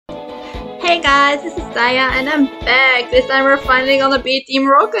Hey guys, this is Daya and I'm back. This time we're finally gonna beat Team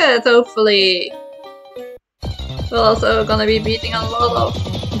Rocket, hopefully. We're also gonna be beating a lot of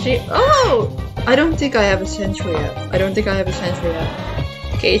Oh! I don't think I have a sentry yet.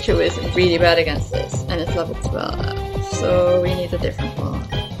 Keicho is really bad against this, and it's level 12, so we need a different one.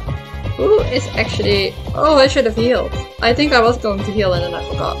 Ooh, it's actually... Oh, I should have healed. I think I was going to heal and then I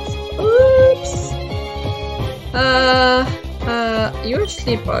forgot. Oops! You're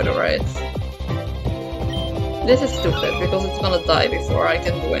sleep powder, right? This is stupid, because it's gonna die before I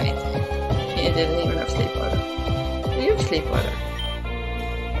can do anything. He didn't even have sleep powder. You have sleep powder.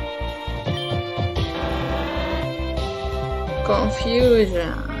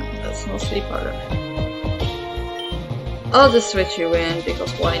 Confusion. That's not sleep powder. I'll just switch you in,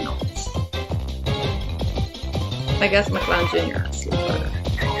 because why not? I guess my clown junior has sleep powder.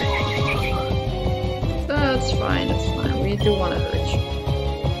 That's fine, that's fine. We do want to hurt you.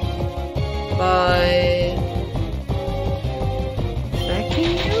 By...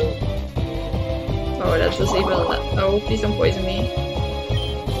 backing you? Oh, that's just even... Oh, please don't poison me.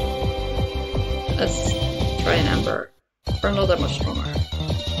 Let's try an Ember. We're not that much stronger.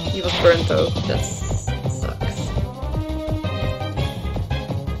 He was burnt though, that sucks.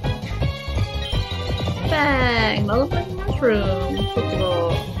 Bang! Another black mushroom!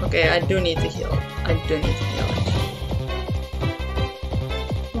 Pokeball. Okay, I do need to heal. Actually.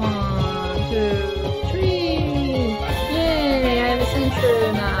 1, 2, 3! Yay! I have a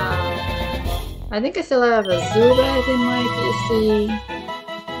sentry now! I think I still have a Zubat in my PC.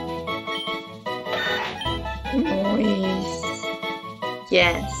 Nice.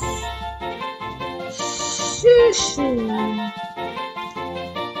 Yes. Shoo-shoo.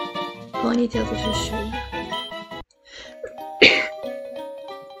 Ponytail to shoo-shoo.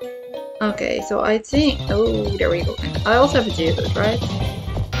 Okay, so I think... Oh, there we go. I also have a Geodude, right?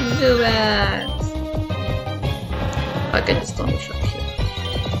 Zubat! I can just Thunder Shock here.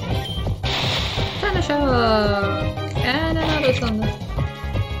 Thunder Shock! And another Thunder.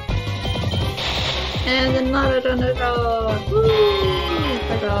 And another Thunder Shock! Woo!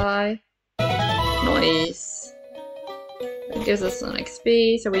 Bye-bye. Nice. It gives us some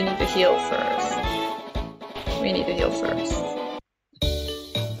XP, so we need to heal first.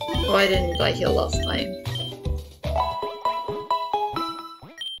 Why didn't I heal last time?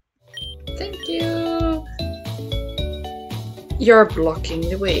 Thank you! You're blocking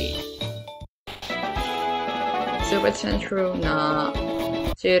the way. Zubat Sentru? Nah.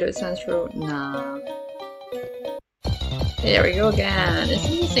 Geodude Sentru? Nah. There we go again. It's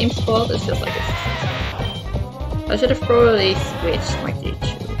in the same spot, it's just like it's... I should have probably switched my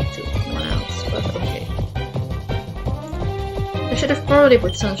Keichu to someone else, but okay. I should have probably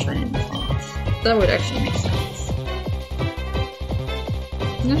put Sunshine in the front. That would actually make sense.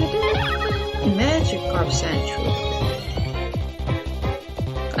 Magikarp Sentry.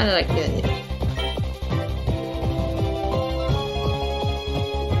 Kinda like the idea.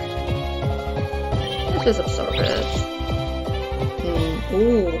 Let's just absorb it.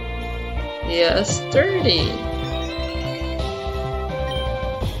 Ooh. Yes, 30.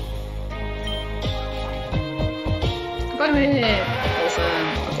 Awesome.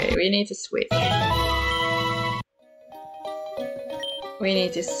 Okay, we need to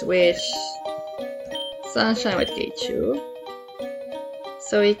switch. Sunshine with Keichu.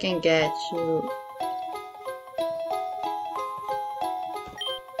 So we can get you.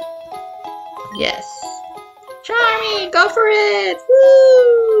 Yes. Charmy, go for it!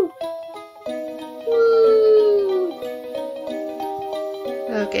 Woo! Woo!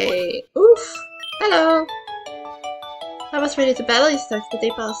 Okay. Oof! Hello! I was ready to battle you stuff, but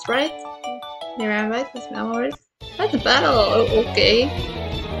they passed, right? They ran right past me, I'm already. That's a battle! Oh, okay.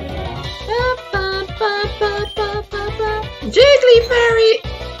 Jiggly Fairy!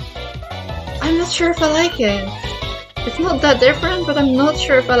 I'm not sure if I like it. It's not that different, but I'm not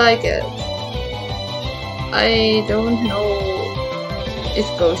sure if I like it. I don't know if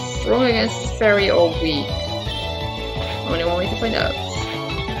it goes strong against Fairy or weak. Only one way to find out.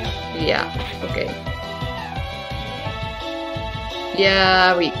 Yeah, okay.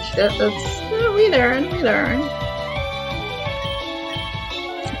 Yeah, weak. That's we learn.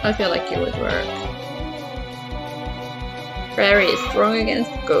 I feel like it would work. Fairy is strong against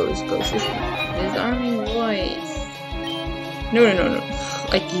Ghost. Ghost is disarming voice. No.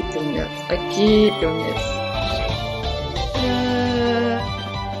 I keep doing that.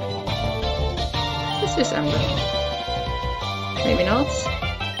 Let's use Ember. Maybe not.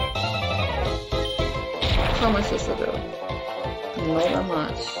 How much does it do? Not that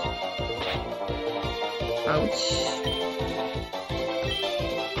much. Ouch.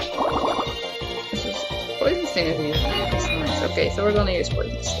 Poison Sting is used. That's nice. Okay, so we're gonna use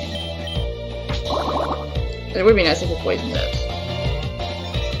Poison Sting. It would be nice if we poisoned it.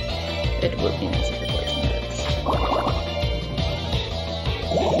 It would be nice if we poisoned it.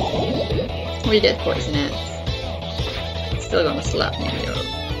 We did poison it. It's still gonna slap me though.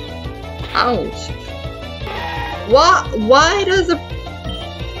 Ouch! What? Why does the...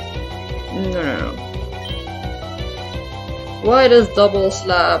 No. Why does double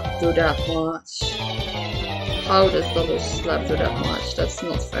slap do that much? How does double slap do that much? That's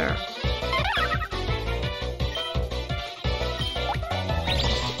not fair.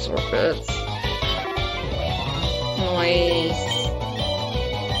 Absorb it. Nice.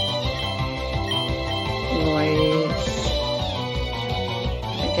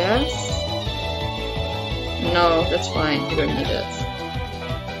 I guess? No, that's fine. You don't need it.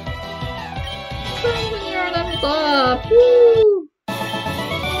 When you're leveled up! Woo!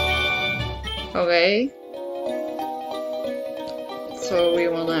 Okay. So we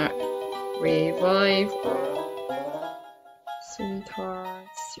wanna revive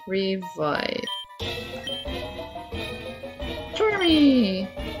sweethearts. Revive. Charmy!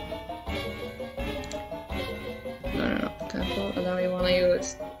 No, careful. And then we wanna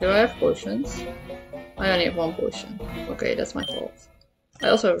use... Do I have potions? I only have one potion. Okay, that's my fault. I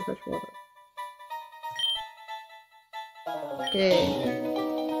also have fresh water. Okay.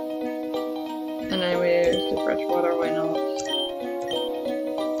 And then we use the fresh water, why not?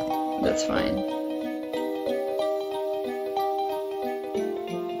 That's fine.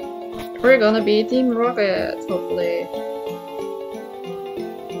 We're gonna be Team Rocket, hopefully.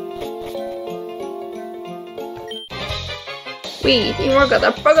 We, Team Rocket,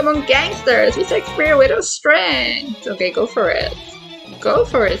 are Pokemon gangsters! We take spear with our strength! Okay, go for it. Go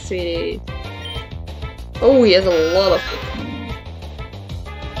for it, sweetie. Oh, he has a lot of Pokemon.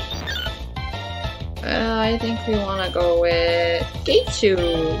 I think we wanna go with Pikachu.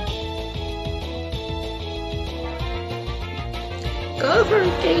 Go for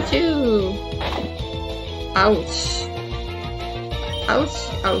it, Pikachu! Ouch. Ouch,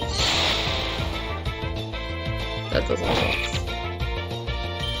 ouch. That doesn't work.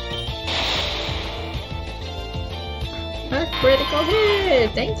 A critical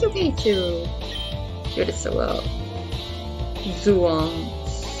hit! Thank you, Pikachu! You did so well. Zoons.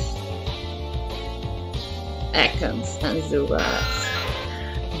 Ekans and Zubats.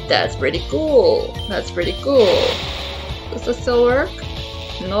 That's pretty cool. That's pretty cool. Does this still work?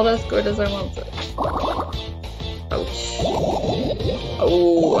 Not as good as I wanted. Ouch.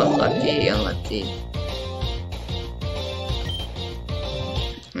 Oh, unlucky, unlucky.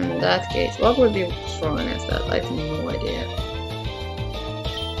 In that case, what would be strong against that? I have no idea.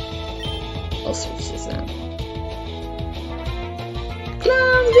 I'll switch this in.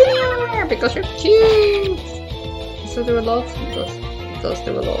 Clown Junior! Because you're cute! Does it do a lot? It does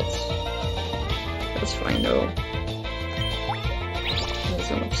do a lot. That's fine though. It's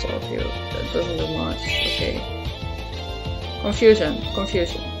gonna absorb you. That doesn't do much. Okay. Confusion.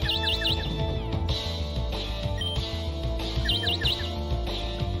 Confusion.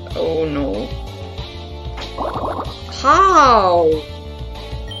 Oh no. How?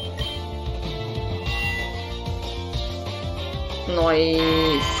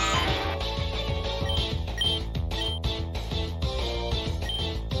 Nice.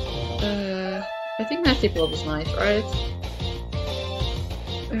 I think Nasty Blob is nice, right?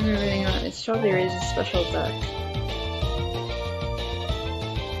 Everything on it. Strawberry is a special attack.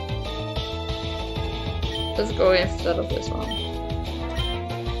 Let's go instead of this one.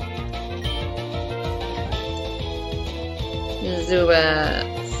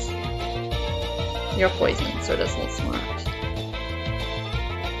 Zubats. You're poisoned, so that's not smart.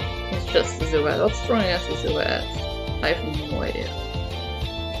 It's just a Zubat. What's strong against a Zubat? I have no idea.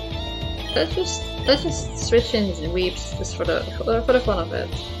 Let's just switch in Weeps just for the fun of it.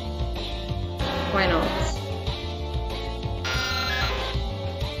 Why not?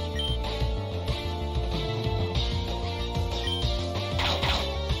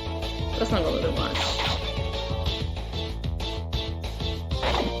 That's not gonna do much.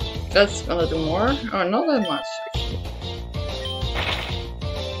 That's gonna do more? Oh, not that much, actually.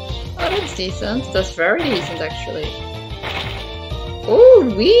 Oh, that's decent. That's very decent, actually. Oh,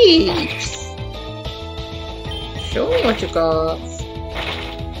 Weeps! Show me what you got.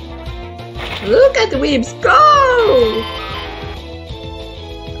 Look at the Weeps go!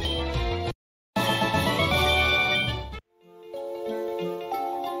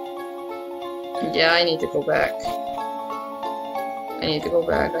 Yeah, I need to go back. I need to go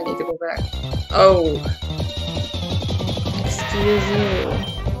back. Oh. Excuse you.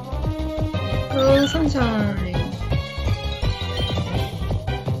 Oh, so Sunshine.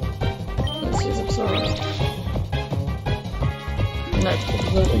 Let's use absorb. Let's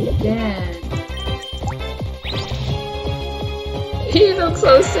put it again. He looks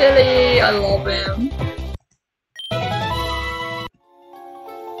so silly. I love him.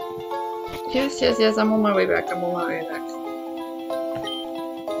 Yes, yes, yes. I'm on my way back. I'm on my way back.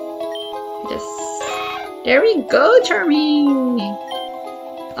 Yes. There we go, Charming.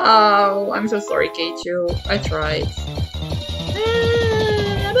 Oh, I'm so sorry, Keichu. I tried.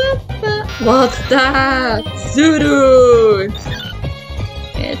 What's that? Zuru!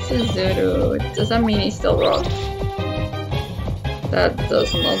 It's a Zuru. Does that mean he still rocks? That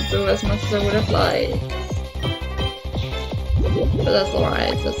does not do as much as I would have liked. But that's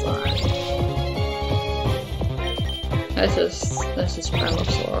alright, that's alright. Let's just try and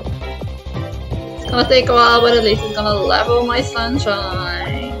absorb. It's gonna take a while, but at least it's gonna level my sunshine.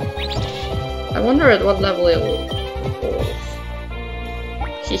 I wonder at what level it will evolve.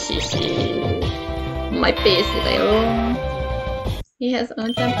 My face little. He has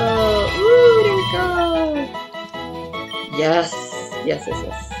own tempo. Ooh, there we go. Yes. Yes, yes,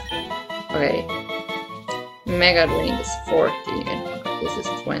 yes. Okay. Mega Drain is 40 and this is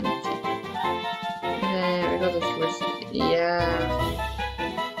 20. Okay, we got the first. Yeah.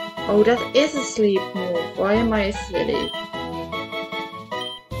 Oh, that is a sleep move. Why am I silly?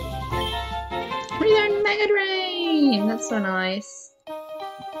 We learned Mega Drain! That's so nice.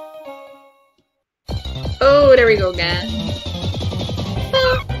 Oh, there we go again.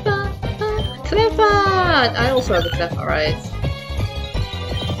 Cleffa! I also have the Cleffa, right?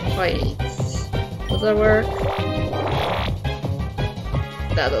 Wait. Does that work?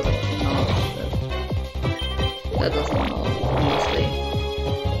 That doesn't work. No. That doesn't work, honestly.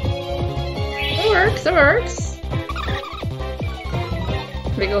 It works, it works.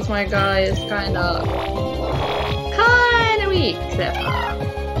 Because my guy is kinda weak.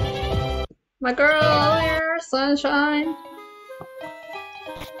 Cleffa. My girl here, sunshine.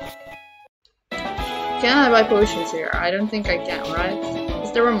 Can I buy potions here? I don't think I can, right?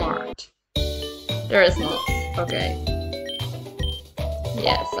 Is there a mart? There is not. Okay.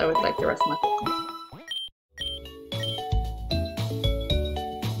 Yes, I would like the rest of my Pokemon.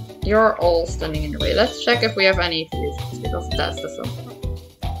 You're all standing in the way. Let's check if we have any fusions, because that's the fun part.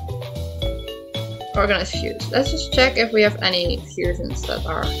 Organized fuse. Let's just check if we have any fusions that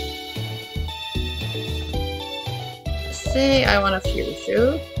are... Say I want to fuse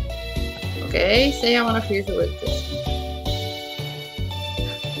you. Okay, say I want to fuse it with this.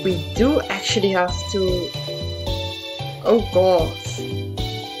 We do actually have to... Oh god.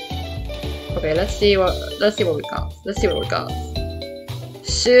 Okay, let's see what we got. Let's see what we got.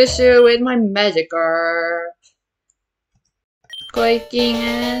 Sooo with my Magikarp. Koiking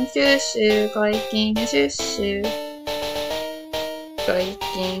and Sooo, Koiking and Sooo.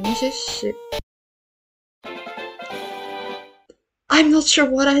 Koiking and Sooo. I'm not sure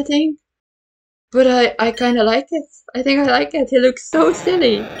what I think. But I kinda like it. I think I like it. He looks so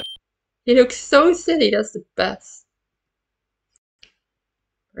silly. He looks so silly. That's the best.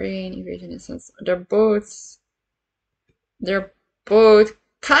 Brain evasion and sense. They're both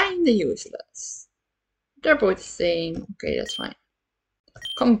kinda useless. They're both the same. Okay, that's fine.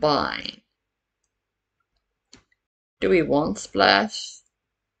 Combine. Do we want Splash?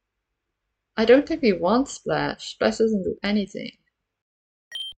 I don't think we want Splash. Splash doesn't do anything.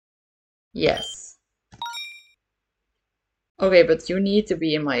 Yes. Okay, but you need to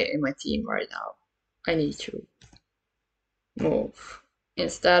be in my team right now. I need to move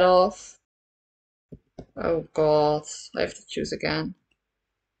instead of. Oh god, I have to choose again.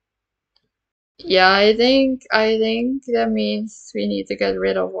 Yeah, I think that means we need to get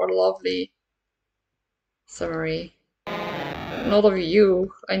rid of our lovely summary. Not of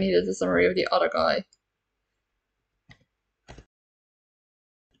you. I needed the summary of the other guy.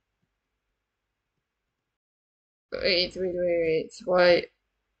 Wait. Why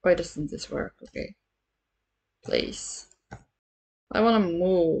doesn't this work? Okay. Please. I wanna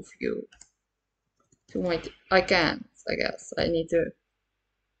move you to my I can't, I guess. I need to.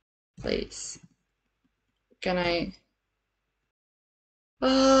 Please. Can I?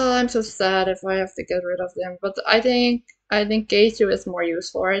 Oh, I'm so sad if I have to get rid of them. But I think Keichu is more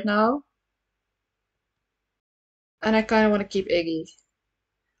useful right now. And I kinda wanna keep Iggy.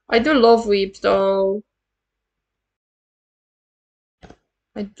 I do love Weeps though.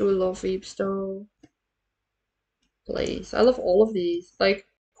 I do love Weeps though. Please. I love all of these. Like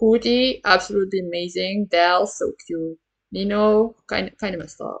Hootie, absolutely amazing. Dell, so cute. Nino, kinda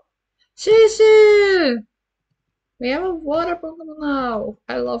messed up. Shushu! We have a water Pokemon now.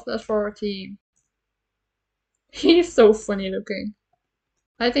 I love that for our team. He's so funny looking.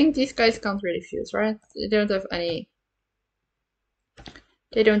 I think these guys can't really fuse, right? They don't have any...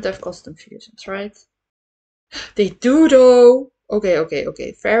 They don't have custom fusions, right? They do though!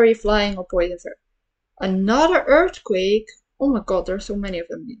 Okay. Fairy, flying, or poison fairy. Another earthquake? Oh my god, there's so many of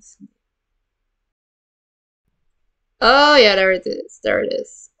them. Oh yeah, there it is. There it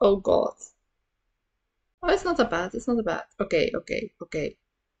is. Oh god. Oh, it's not that bad. It's not that bad. Okay.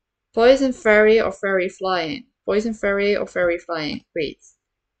 Poison fairy or fairy flying? Poison fairy or fairy flying? Wait,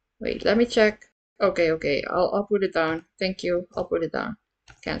 let me check. Okay. I'll put it down. Thank you. I'll put it down.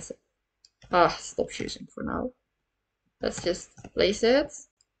 Cancel. Ah, stop choosing for now. Let's just place it.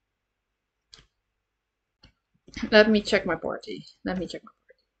 Let me check my party.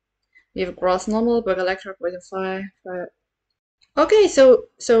 We have grass normal, bug electro, poison fly. Okay, so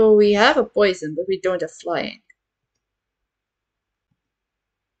we have a poison, but we don't have flying.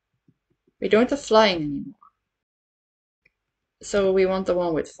 We don't have flying anymore. So we want the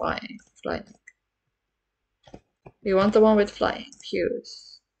one with flying. We want the one with flying.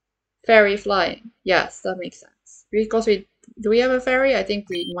 Fuse. Fairy flying. Yes, that makes sense. Because do we have a fairy? I think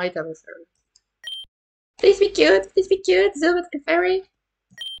we might have a fairy. Please be cute. Zilbert the fairy.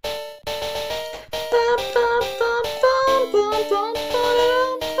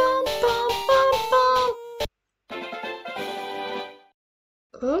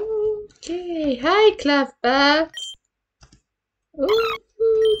 Okay. Hi, Clefbat.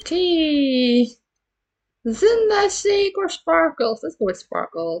 Okay. Zinda, Shake, or Sparkles? Let's go with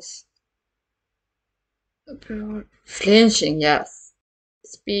Sparkles. Flinching, yes.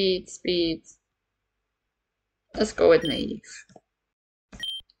 Speed. Let's go with Naive.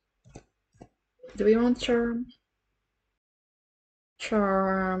 Do we want Charm?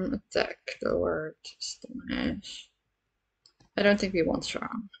 Charm, attack, lowered, Astonish. I don't think we want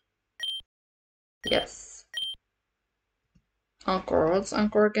Charm. Yes. Encore, let's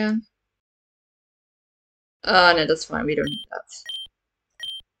Encore again. No, that's fine, we don't need that.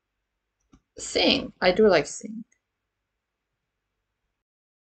 Sing, I do like Sing.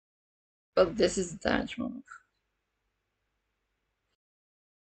 But this is a damage move.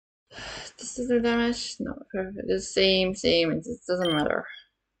 This is the damage? No, perfect. The same, it doesn't matter.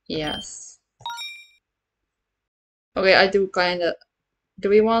 Yes. Okay, I do kinda... Do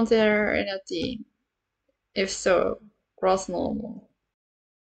we want her in a team? If so, cross normal.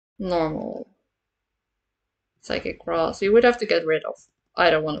 Normal. Psychic cross. We would have to get rid of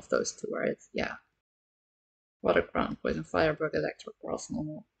either one of those two, right? Yeah. Water ground, poison, fire, bug, electric cross,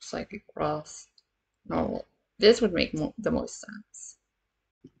 normal, psychic cross, normal. This would make the most sense.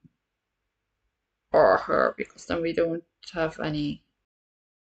 Or her, because then we don't have any.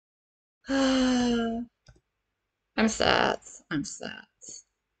 I'm sad. I am sad.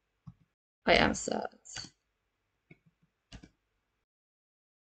 I am sad.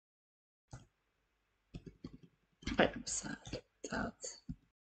 That.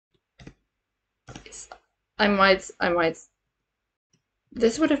 I might.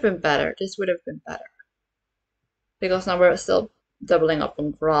 This would have been better. Because now we're still doubling up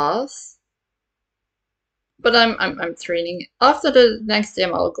on grass. But I'm training. After the next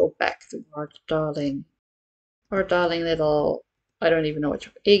gym, I'll go back to our darling little. I don't even know what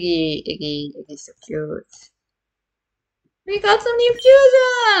Iggy's so cute. We got some new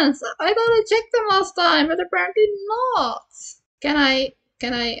fusions. I thought I checked them last time, but apparently not. Can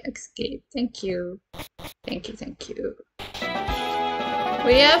I escape? Thank you.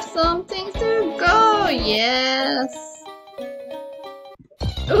 We have something to go. Yes.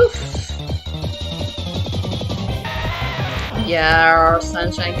 Oof. Yeah, our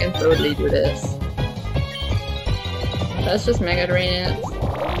Sunshine can totally do this. Let's just Mega Drain it.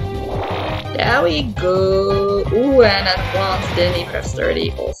 There we go. Ooh, and at once didn't even have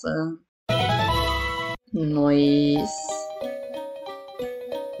 30. Awesome. Nice.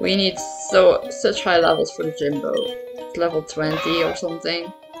 We need such high levels for the Jimbo. It's level 20 or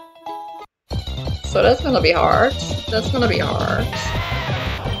something. So that's gonna be hard.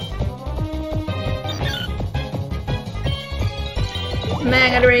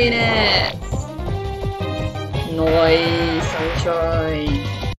 Mega Drain it! Nice,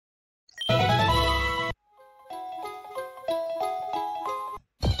 Sunshine.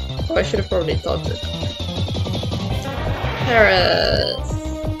 Oh, I should have probably thought it. Paris!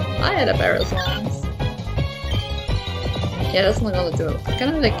 I had a Paris once. Yeah, that's not gonna do it. It's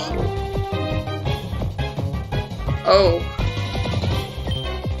kind of like cute. Oh.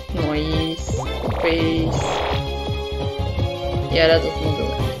 Nice. Face. Yeah, that doesn't do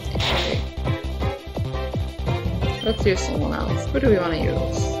anything. Okay. Let's use someone else. Who do we want to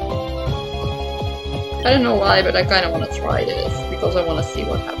use? I don't know why, but I kind of want to try this because I want to see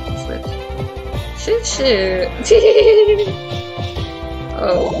what happens with. Shoo.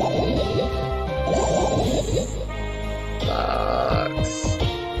 Oh. Sucks.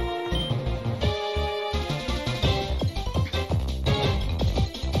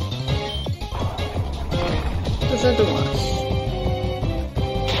 Does that do much?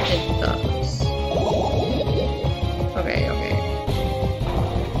 It does. Okay.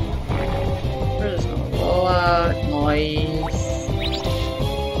 We're just gonna roll out. Nice.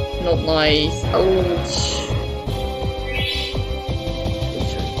 Not nice. Ouch.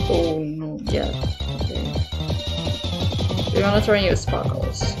 Oh no, yeah. Okay. We're gonna try and use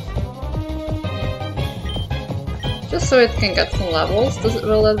sparkles. Just so it can get some levels.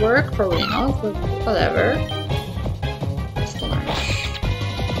 Will that work? Probably not, but whatever.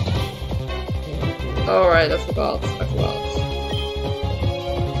 Oh right, I forgot.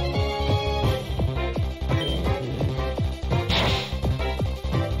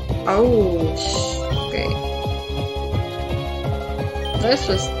 Ouch. Okay. Let's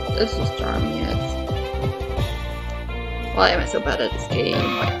just charming it. Why am I so bad at this game?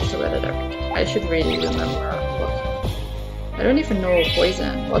 Why am I so bad at everything? I should really remember what. I don't even know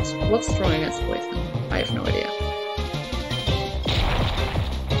poison. What's strong against poison? I have no idea.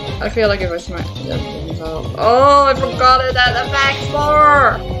 I feel like if I smack myself. Oh, I forgot it that affects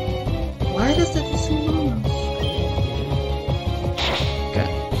more! Why does it do so much? Okay.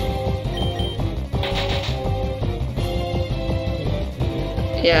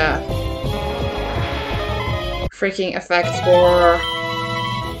 Yeah. Freaking effects for.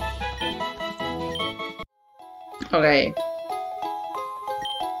 Okay.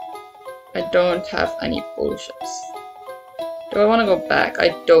 I don't have any potions. Do I want to go back?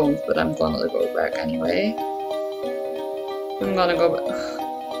 I don't, but I'm gonna go back anyway. I'm gonna go back.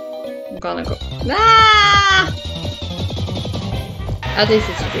 Ah! At least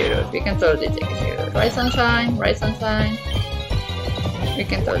it's a feud. We can totally take a feud. Right, sunshine? Right, sunshine? We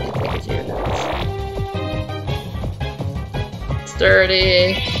can totally take a feud.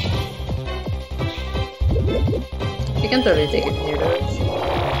 Sturdy. We can totally take a feud.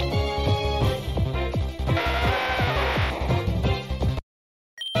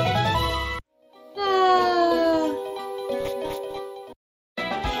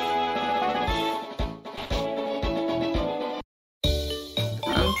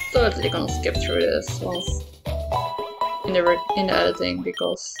 Totally gonna skip through this once in the editing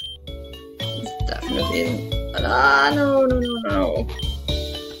because it's definitely no.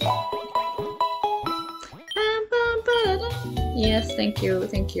 Yes, thank you.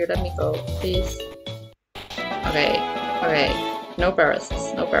 Let me go, please. Okay. No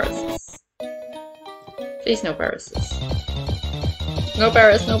paralysis. Please, no paralysis. No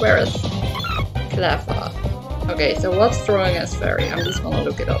Paris. Clever. Okay, so what's throwing us fairy? I'm just gonna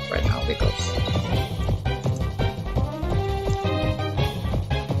look it up right now because.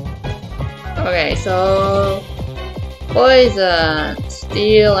 Okay, so poison,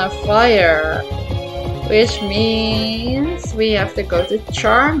 steel, and fire, which means we have to go to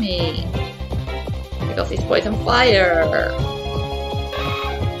Charmy because he's poison fire.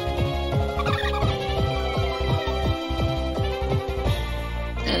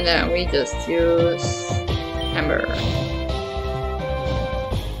 And then we just use Ember.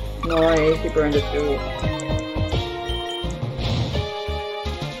 Nice, he burned it too.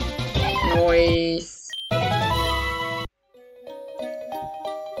 Noise.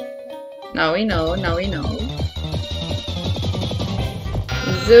 Now we know.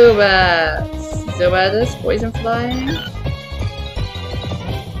 Zubat. Zubat is poison flying.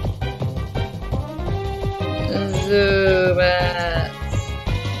 Zubat.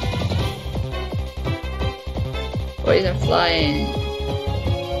 Poison flying.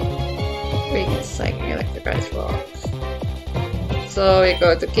 We can psychic electric rocks. So we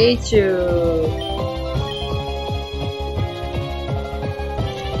go to Keichu.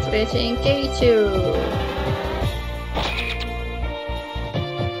 Switching Keichu.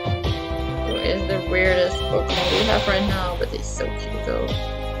 Who is the weirdest Pokemon we have right now, but he's so cute though.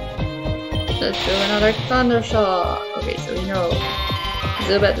 Let's do another Thunder Shock. Okay, so we know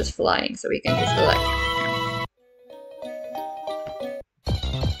Zubat is flying, so we can just electric.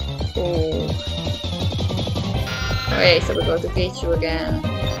 Okay, so we go to Keichu again.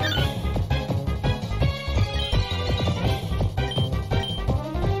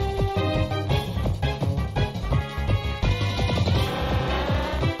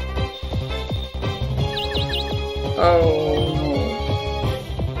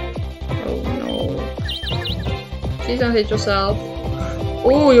 Oh no. Please don't hit yourself.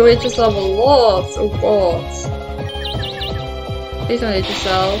 Oh, you hit yourself a lot! Oh god. Please don't hit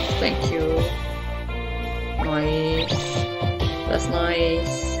yourself. Thank you. Nice. That's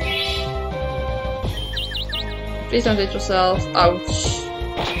nice. Please don't hit yourself. Ouch.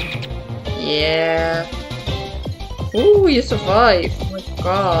 Yeah. Ooh, you survived. Oh my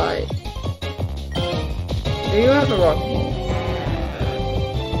god. Do you have a rock move?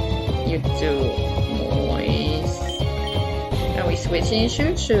 You do. Nice. Now we switch in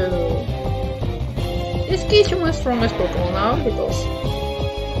sooo. Is Geisha my strongest Pokemon now? Because...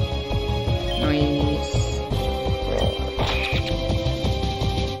 Nice.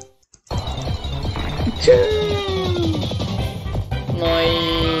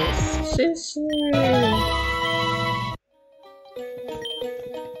 Nice. Sooo.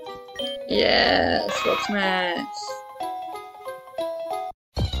 Yes, rock smash.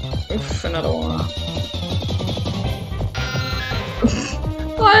 Oof, another one.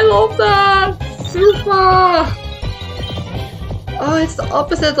 I love that! Super! Oh, it's the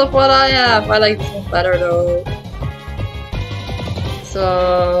opposite of what I have. I like this one better though.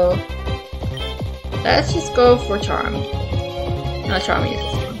 So... let's just go for Charm. No, Charmy is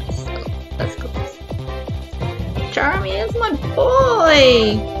this one. So, let's go. Charmy is my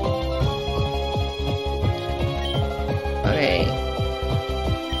boy! Okay.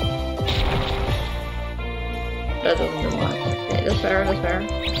 That doesn't do much. Okay, that's better, that's better.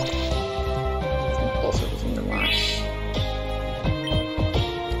 Also doesn't do much.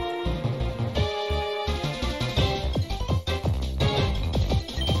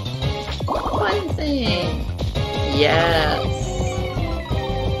 Poison! Yes!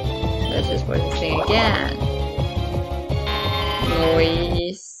 Let's just play this thing again.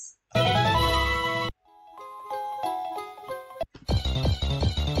 Noise.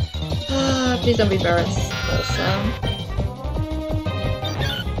 Please don't be embarrassed. Awesome.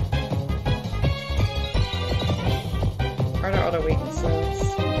 Are there other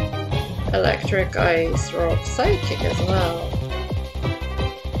weaknesses? Electric, Ice, Rock, Psychic as well.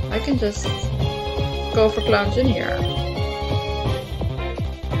 I can just go for Clown Junior.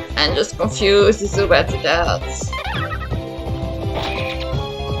 And just confuse the Zubat to death.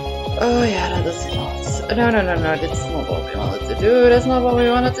 Oh yeah, that is not. No, that's not what we wanted to do. That's not what we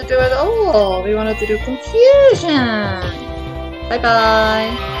wanted to do at all. We wanted to do confusion. Bye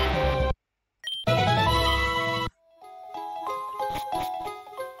bye.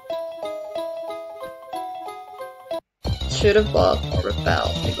 Should have bought more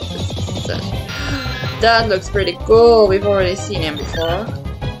Repel because this is such. That looks pretty cool. We've already seen him before.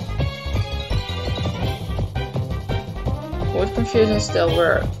 Would confusion still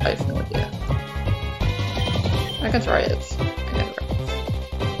work? I have no idea. I can try it.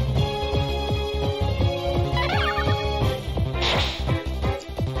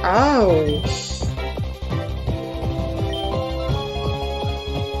 Ouch!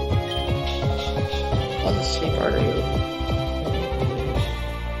 What a sweetheart are you?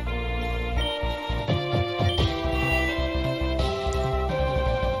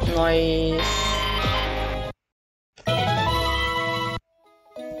 Nice.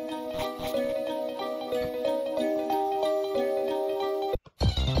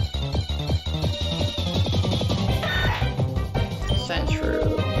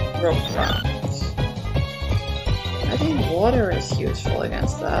 I think water is useful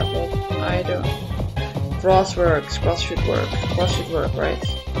against that, but I don't. Grass works. Grass should work. Grass should work, right?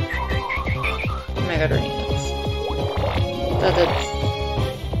 Mega Drain it. That did.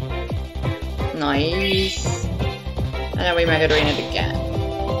 Nice. And then we Mega Drain it again.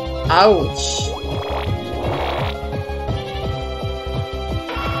 Ouch!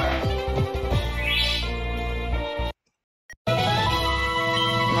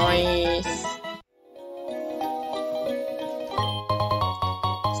 Nice.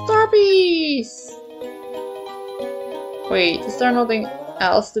 Starpiece! Wait, is there nothing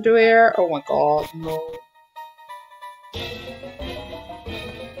else to do here? Oh my god, no.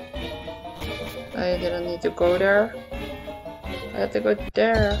 I didn't need to go there. I had to go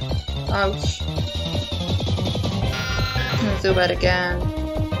there. Ouch. Let's do that again.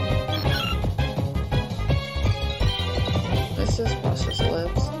 Let's just process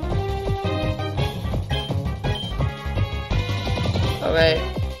lips. Okay.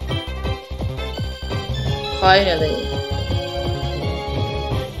 Finally.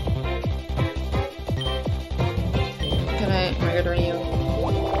 Can I Mega Drain you?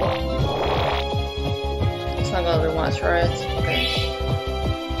 It's not gonna do much, right? Okay.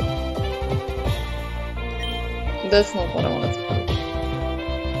 That's not what I wanted to do.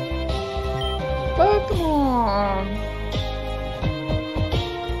 Pokemon!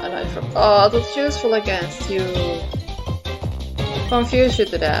 Oh, that's useful against you. Confuse you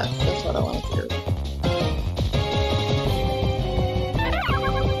to death. That's what I wanted to do.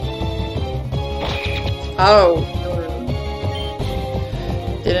 Oh, no.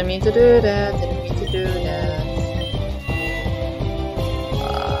 Didn't mean to do that. Didn't mean to do that.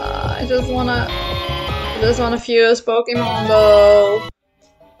 I just wanna fuse Pokemon though.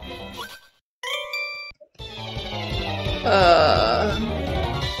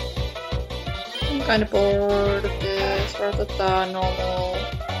 I'm kinda bored of this. Ratata, normal.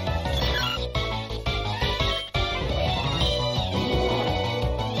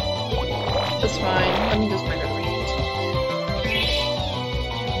 That's fine. Let me just make a read.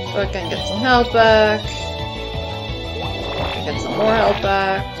 So I can get some health back. I can get some more health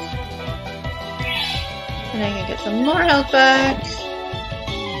back. And I can get some more health back.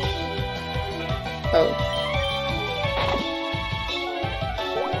 Oh.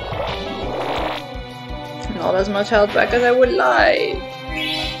 Not as much health back as I would like.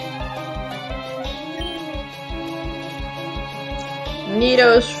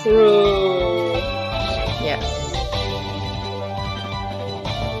 Nido's Shrew. Yes.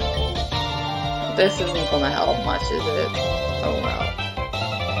 This isn't gonna help much, is it? Oh well.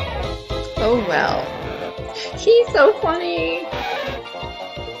 Oh well. He's so funny!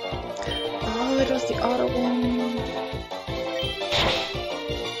 Oh, it was the auto one.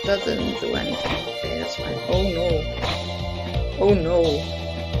 That didn't do anything. Okay, that's fine. Oh no. Oh no.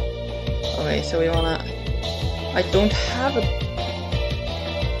 Okay, so we wanna... I don't have a...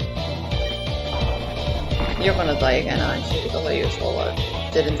 You're gonna die again, aren't you? Because I used all out.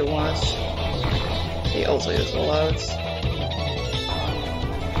 Didn't do much. He also used all outs.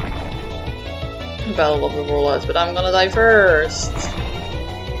 Battle of the rollouts, but I'm gonna die first.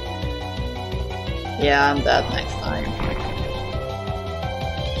 Yeah, I'm dead next time.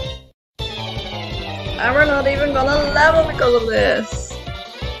 And we're not even gonna level because of this.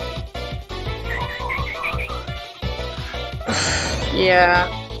 Yeah.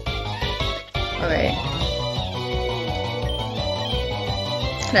 Okay.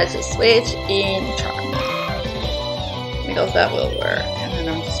 Let's just switch in Charm. Because that will work. And then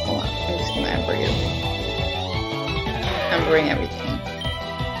I'm just gonna Ember you. Embering everything.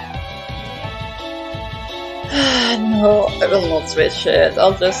 No, I will not switch it.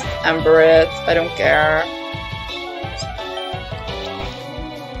 I'll just Ember it. I don't care.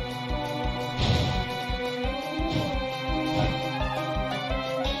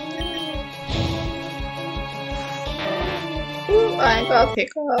 Ooh, I got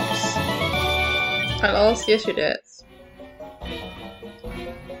hiccups. I lost. Yes, you did.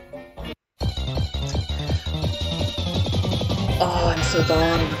 Oh, I'm so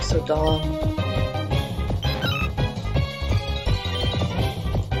done. I'm so done.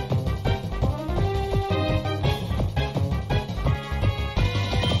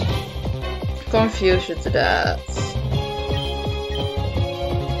 Confuse you to death.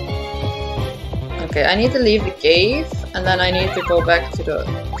 Okay, I need to leave the cave, and then I need to go back to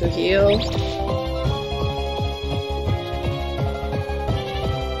heal.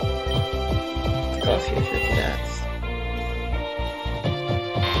 Confuse you to death.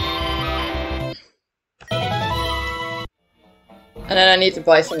 And then I need to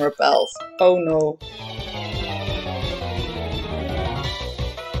buy some repels. Oh no.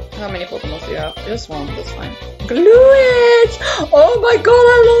 How many Pokemon do you have? Just one, that's fine. Glue-Edge! Oh my god,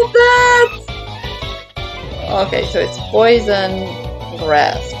 I love that! Okay, so it's poison,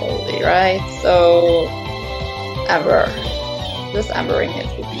 grass probably, right? So... Ember. Just embering it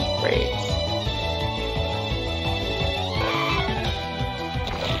would be great.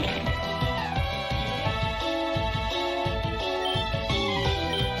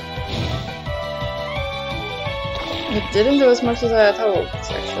 It didn't do as much as I had hoped,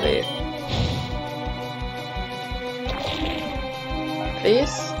 actually.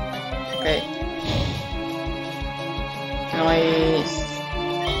 Please? Okay. Nice.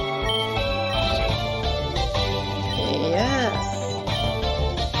 Yes.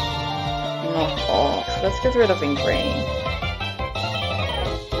 Knock off. Let's get rid of Ingrain.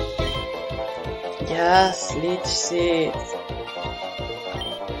 Yes, Leech Seed.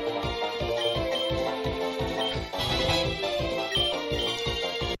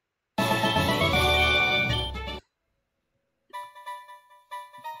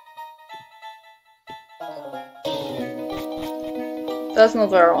 That's not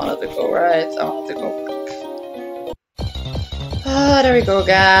where I wanted to go, right? I wanted to go back. Ah, there we go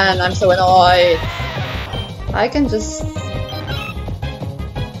again. I'm so annoyed. I can just...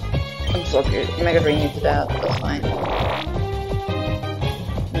 I'm so cute. Mega Drain you to death. That's fine.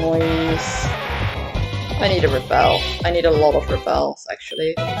 noise. I need a repel. I need a lot of repels,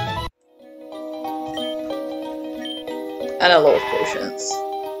 actually. And a lot of potions.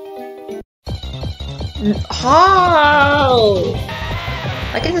 How?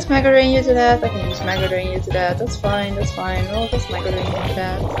 I can just Mega Drain you to that. I can just Mega Drain you to that. That's fine, that's fine. We'll just Mega Drain you to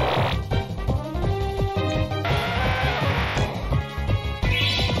that.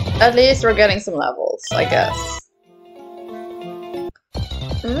 At least we're getting some levels, I guess.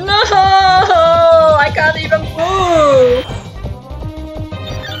 No! I can't even move!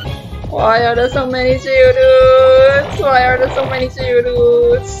 Why are there so many Geodudes? Why are there so many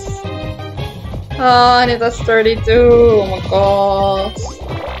Geodudes? Oh, and it has 32. Oh my god.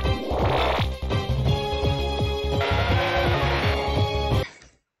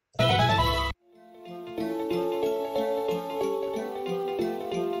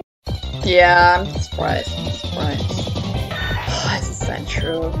 Yeah, I'm surprised. I'm surprised. Oh, it's a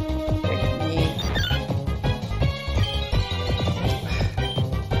central.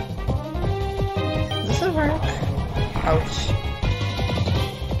 Does it work? Ouch.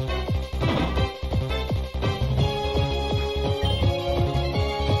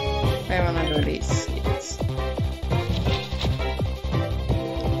 I wanna do these seeds.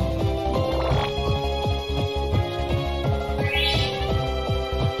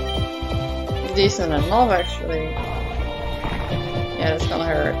 Decent enough, actually. Yeah, that's gonna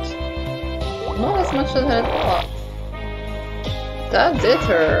hurt. Not as much as I thought. That did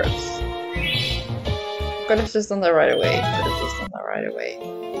hurt. Could have just done that right away. Could have just done that right away.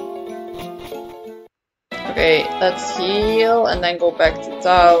 Okay, let's heal and then go back to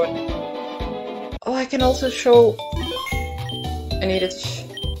town. Oh, I can also show. I need it.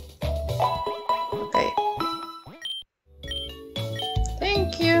 Okay.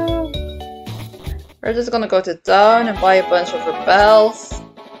 Thank you. We're just gonna go to town and buy a bunch of repels.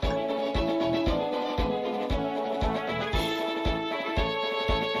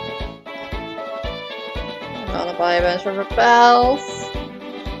 I'm gonna buy a bunch of repels.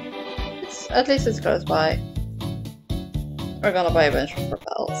 At least it's close by. We're gonna buy a bunch of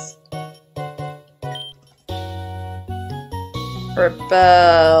repels.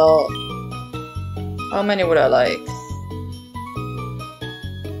 Repel. How many would I like?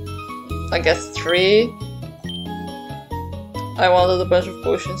 I guess 3. I wanted a bunch of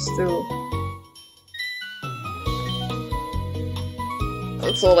potions too.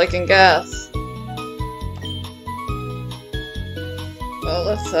 That's all I can guess. Well,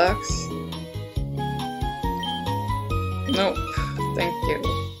 that sucks. Nope. Thank you.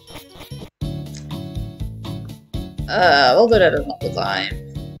 We'll do that another time.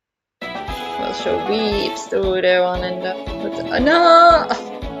 We'll show weeps to the one in the... no!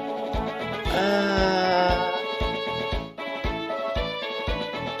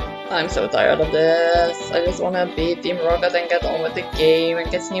 I'm so tired of this. I just wanna beat Team Rocket and get on with the game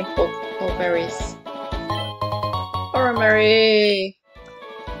and get new berries. Or Mary!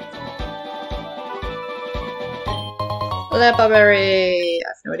 Lepa berry! I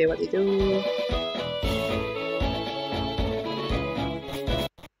have no idea what they do.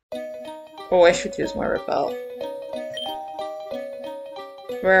 Oh, I should use my repel.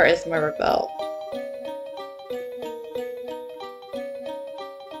 Where is my repel?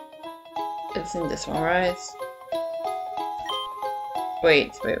 It's in this one, right?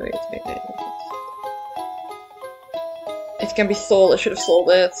 Wait. It can be sold. I should have sold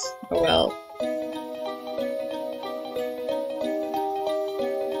it. Oh well.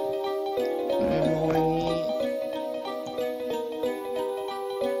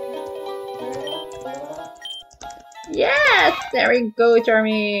 Yes! There we go,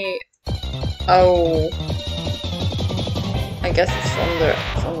 Charmy! Oh. I guess it's from the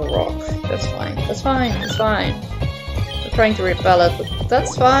rock. That's fine. That's fine. That's fine. I'm trying to repel it, but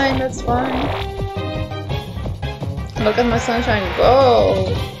that's fine. That's fine. Look at my sunshine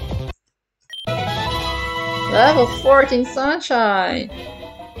go! Level 14 sunshine!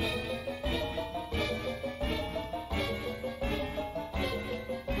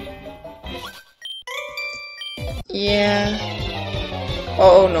 Yeah.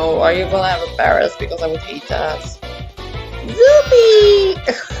 Oh no, are you gonna have a Paris? Because I would hate that. Zoopy!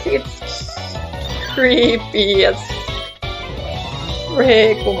 It's creepy as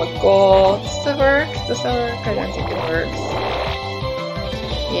frick, oh my god. Does that work? Does that work? I don't think it works.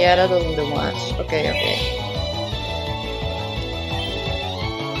 Yeah, that doesn't do much. Okay.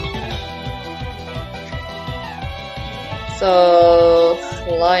 So,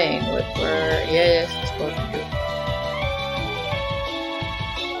 flying with her. Yeah, it's supposed to do.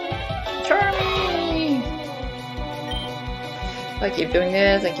 Charmy! I keep doing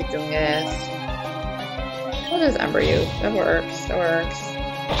this, I keep doing this. I'll just ember you. That works, that works.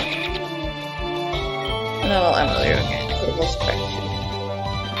 And then I'll ember you again. I could have lost track of you.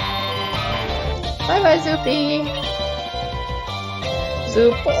 Bye bye, Zoopy!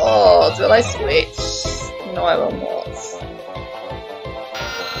 Zoop, oh, will I switch? No, I will not.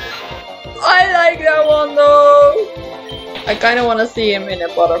 I like that one though! I kinda wanna see him in a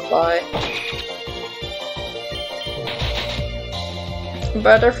butterfly.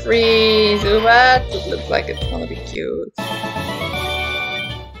 Butterfree Zubat! It looks like it's gonna be cute.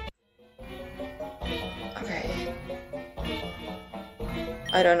 Okay.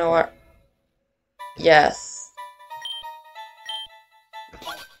 I don't know where. Yes.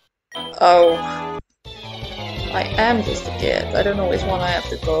 Oh. I am just a kid. I don't know which one I have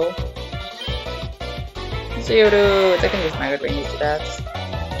to go. Geodude! I can just Mega Drain you to that.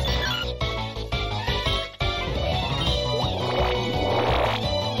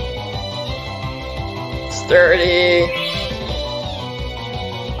 Sturdy!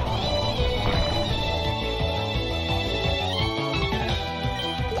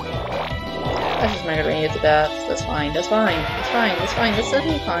 I just Mega Drain you to that. That's fine, that's fine, that's fine, that's fine, that's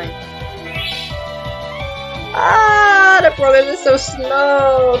totally fine. Ah, the progress is so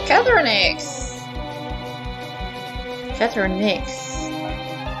slow! Catarnix! Catarnix.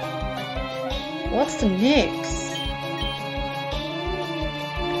 What's the Nix?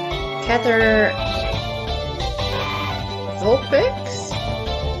 Catar... Vulpix?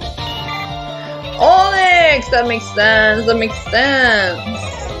 Onyx! That makes sense, that makes sense!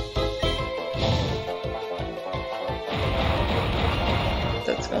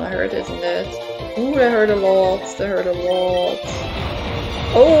 That's gonna hurt, isn't it? Ooh, that hurt a lot, that hurt a lot.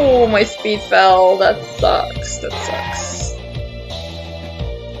 Oh, my speed fell, that sucks, that sucks.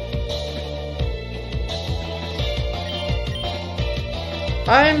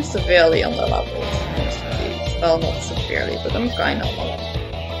 I'm severely underleveled. Well, not severely, but I'm kinda low.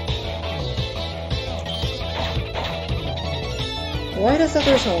 Why does that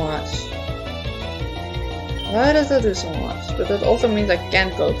do so much? Why does that do so much? But that also means I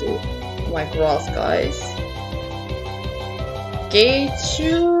can't go to my grass guys.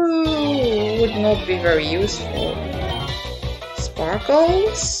 Gaichu would not be very useful.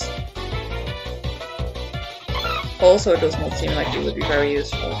 Sparkles? Also does not seem like it would be very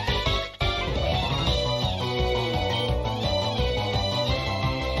useful.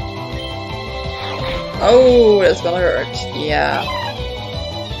 Oh, that's gonna hurt. Yeah.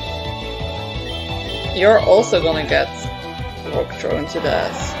 You're also gonna get rock thrown to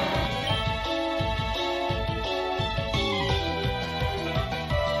death.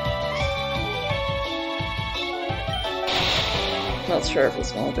 Not sure if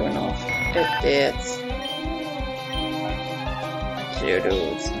it's gonna do enough. It did.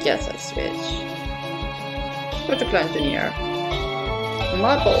 Geodude, yes, I switch. Put the plant in here.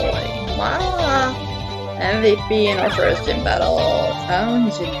 My boy, my MVP in our first gym battle, Town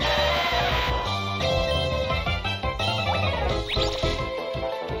Engineer.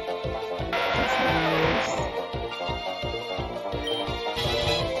 That's nice.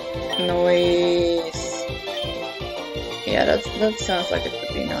 Noise. Yeah, that sounds like it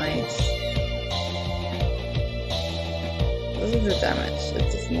could be nice. Does it do damage?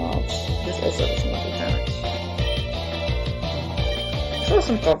 It does not. This also does not do damage. Show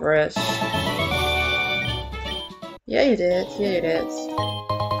some coverage. Yeah, you did. Yeah, you did.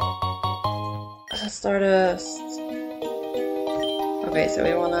 Stardust. Okay, so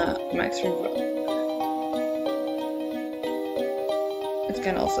we wanna max removal. It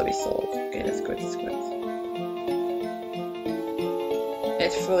can also be sold. Okay, that's good. That's good.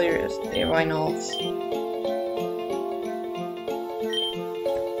 It's fully used. Yeah, why not?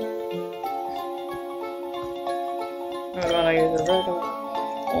 I wanna use a red one.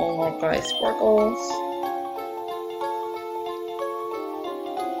 One more guy sparkles.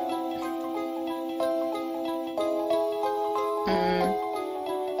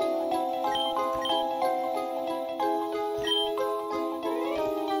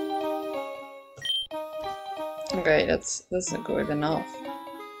 Okay, that's good enough.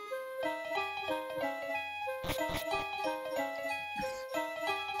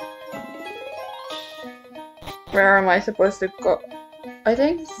 Where am I supposed to go? I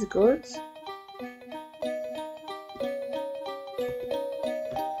think this is good.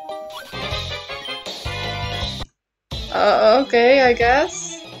 Okay, I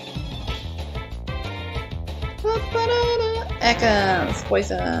guess. Ekans,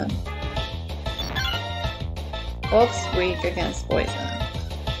 poison. What's weak against poison?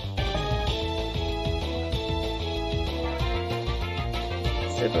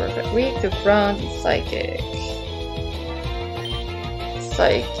 Super weak to ground and psychic.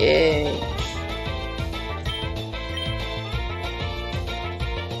 Psychic.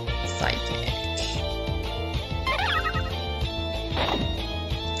 Psychic.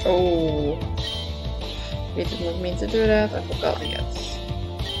 Oh. We did not mean to do that, I forgot yet.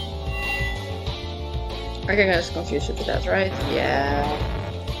 I can just confuse you to that, right? Yeah.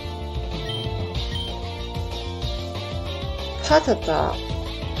 Patata.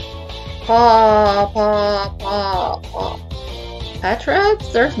 Pa pa pa pa. Pet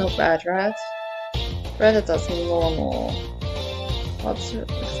rats? There's no pet rats. Predator's normal. What's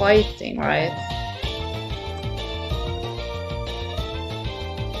fighting, right?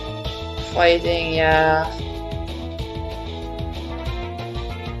 Fighting, yeah.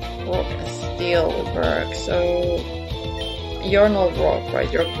 Rock and steel would work, so you're not rock,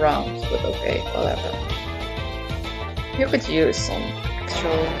 right? You're ground, but okay, whatever. You could use some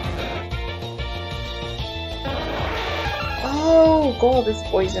actual. Oh god, it's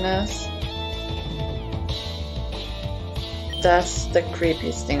poisonous. That's the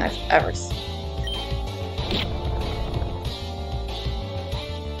creepiest thing I've ever seen.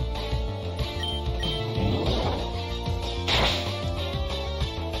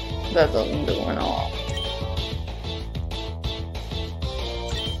 That doesn't do at all.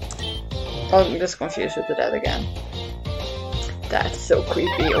 I'll just confuse you to that again. That's so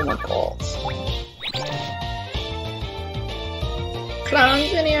creepy, oh my god.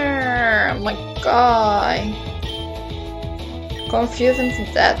 Clowns in here! Oh my god. Confuse him to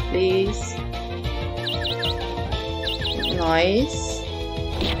death, please. Nice.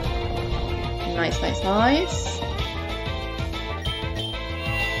 Nice, nice, nice.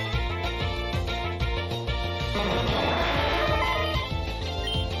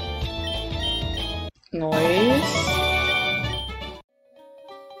 Nice.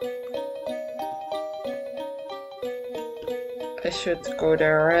 I should go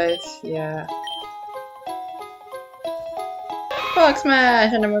there, right? Yeah. Rock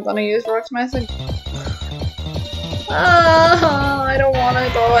Smash! And then we're gonna use Rock Smash again. I don't wanna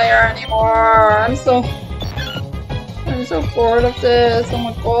go here anymore. I'm so bored of this. Oh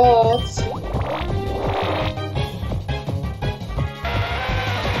my god.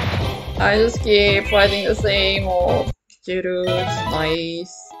 I just keep fighting the same old Geodudes.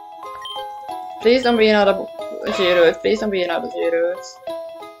 Nice. Please don't be another Geodude. Please don't be another Geodude.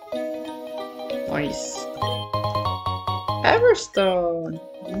 Nice. Everstone.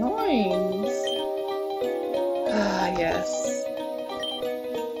 Nice. Ah, yes.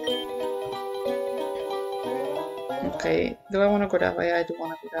 Okay. Do I want to go that way? I do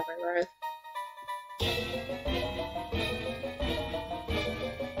want to go that way, right?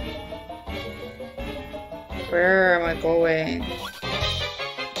 Where am I going?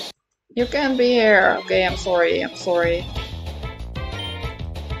 You can't be here. Okay, I'm sorry. I'm sorry.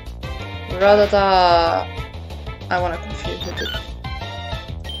 Radata. I want to confuse it.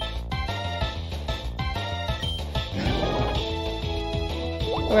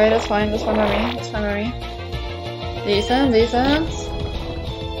 Okay, that's fine. That's fine by me. That's fine by me. Decent, decent.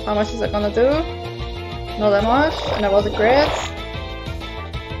 How much is it gonna do? Not that much. And that was a crit.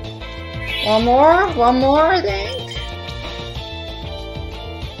 One more, I think.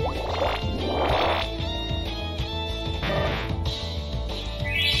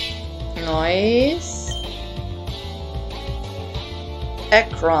 Nice.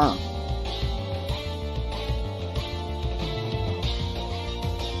 Ekron.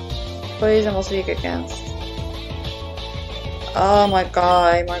 Please, I must weak against. Oh, my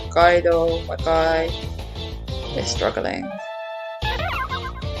guy though, my guy is struggling.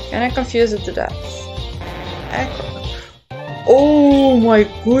 Can I confuse it to death? Oh my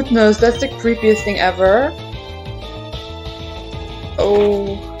goodness, that's the creepiest thing ever.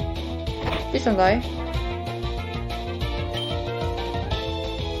 Oh. Please don't die.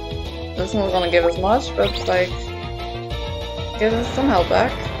 That's not gonna give us much, but like, give us some health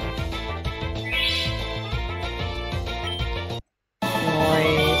back.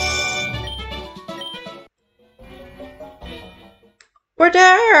 Nice. We're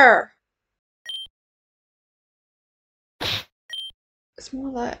there! It's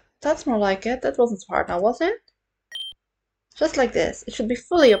more like, that's more like it. That wasn't hard now, was it? Just like this. It should be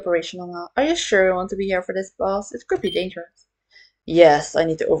fully operational now. Are you sure you want to be here for this, boss? It could be dangerous. Yes, I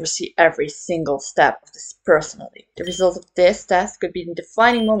need to oversee every single step of this personally. The result of this test could be the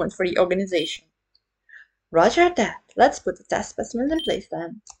defining moment for the organization. Roger that. Let's put the test specimens in place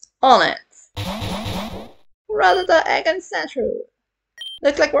then. On it. Rather the egg and central.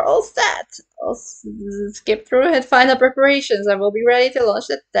 Looks like we're all set. I'll skip through and final preparations and we'll be ready to launch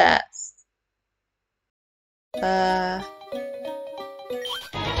the test.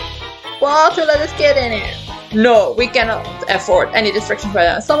 What? To let this kid in here? No, we cannot afford any distractions right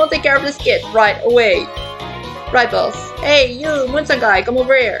now. Someone take care of this kid right away. Right, boss. Hey, you, Munson guy, come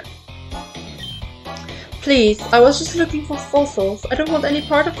over here. Please, I was just looking for fossils. I don't want any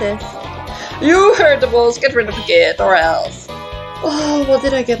part of this. You heard the boss. Get rid of the kid, or else. Oh, what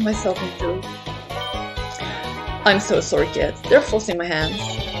did I get myself into? I'm so sorry, kid. They're forcing my hands.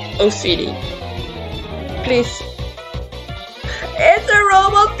 Oh, sweetie. Please. It's a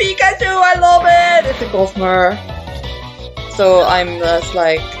robot Pikachu! I love it! It's a Gosmer. So I'm just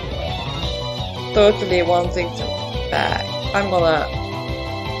like totally wanting to back. I'm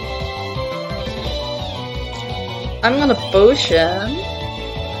gonna potion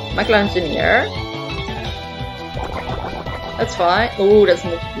my clown engineer. That's fine. Oh, that's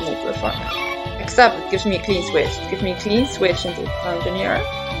not fun. Except it gives me a clean switch. It gives me a clean switch into clown engineer.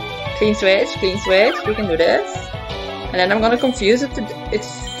 Clean switch, clean switch. We can do this. And then I'm gonna confuse it to. It's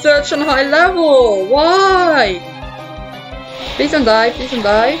such a high level! Why? Please don't die, please don't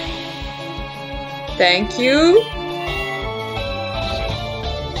die. Thank you.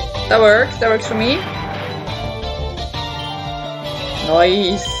 That works for me.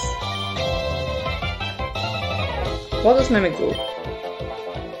 Nice. What does Mimic do?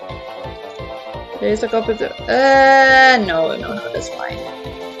 There's a couple of. No, that's fine.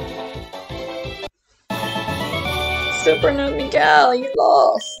 Super Noob Miguel, you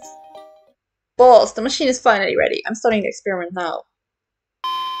lost. Boss, the machine is finally ready. I'm starting the experiment now.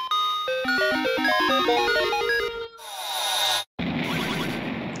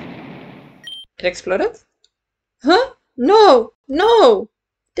 It exploded? Huh? No! No!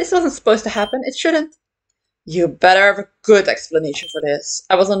 This wasn't supposed to happen. It shouldn't. You better have a good explanation for this.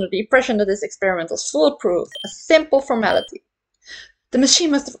 I was under the impression that this experiment was foolproof. A simple formality. The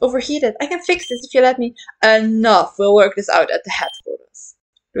machine must have overheated. I can fix this if you let me. Enough. We'll work this out at the headquarters.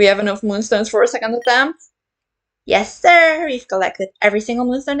 Do we have enough moonstones for a second attempt? Yes, sir. We've collected every single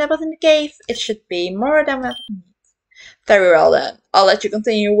moonstone that was in the cave. It should be more than what we need. Very well then. I'll let you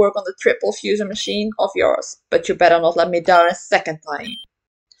continue your work on the triple fusion machine of yours. But you better not let me down a second time.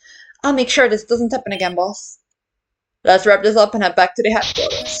 I'll make sure this doesn't happen again, boss. Let's wrap this up and head back to the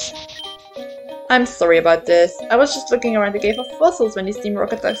headquarters. I'm sorry about this. I was just looking around the cave of fossils when these steam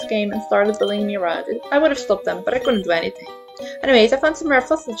rocket ducks came and started bullying me around it. I would have stopped them, but I couldn't do anything. Anyways, I found some rare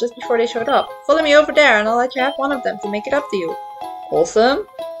fossils just before they showed up. Follow me over there and I'll let you have one of them to make it up to you. Awesome.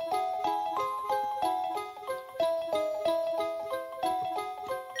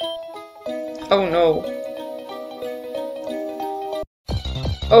 Oh no.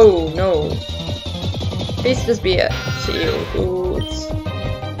 Oh no. Please just be a shield.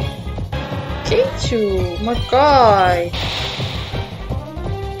 Pikachu, my guy.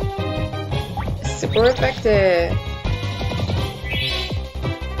 Super effective.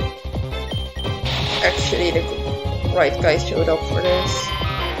 Actually, the right guy showed up for this.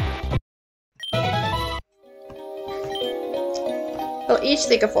 We'll each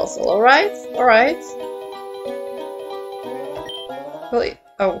take a fossil, alright? Alright.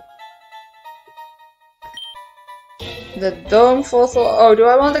 Oh. The dome fossil. Oh, do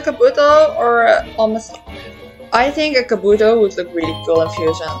I want a Kabuto or almost? I think a Kabuto would look really cool in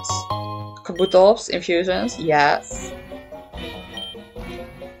fusions. Kabutops in fusions, yes.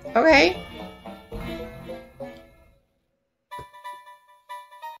 Okay.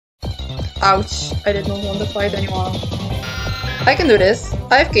 Ouch, I did not want to fight anyone. I can do this.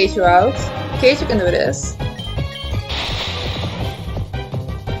 I have Keichu out. Keichu can do this.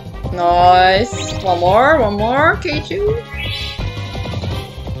 Nice. One more, Keichu.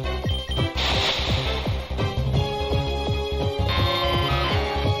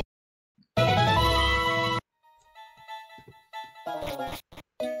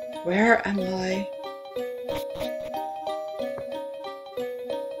 Where am I?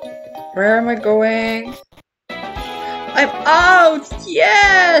 Where am I going? I'm out!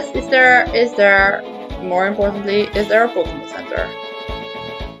 Yes! Is there, more importantly, is there a Pokemon Center?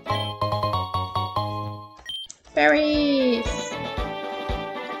 Berries!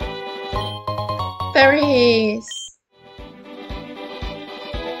 Berries!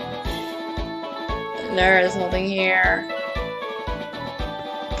 There is nothing here.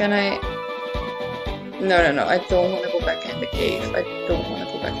 Can I? No, I don't want to go back in the cave. I don't want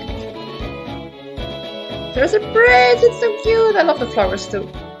to go back in the cave. There's a bridge! It's so cute! I love the flowers too.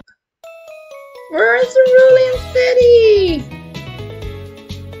 Where is the Cerulean City?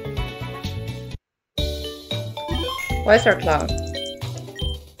 Why is there a cloud?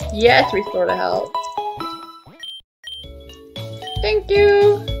 Yes, restore the health. Thank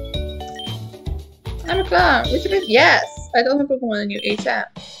you! I'm a clown. Which means yes! I don't have Pokemon in new HM.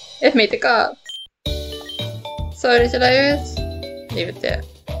 It made the cut. So did you like it? Leave it there.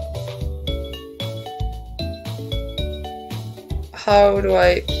 How do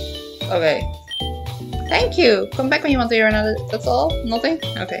I... Okay. Thank you! Come back when you want to hear another... That's all? Nothing?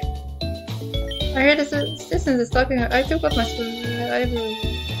 Okay. I heard this assistant is talking... I took off my...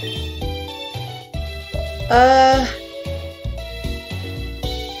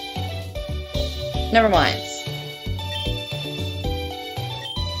 Never mind.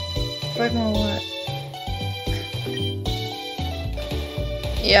 Wait, no, what?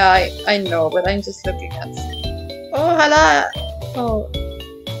 Yeah, I know, but I'm just looking at... Oh, hello! Oh.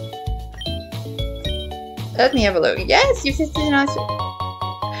 Let me have a look. Yes, you 15 answer.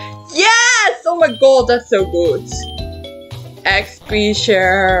 Yes! Oh my god, that's so good. XP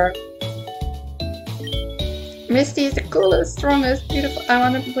share. Misty is the coolest, strongest, beautiful. I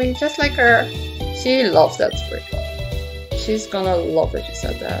want to be just like her. She loves that sprinkle. She's gonna love that you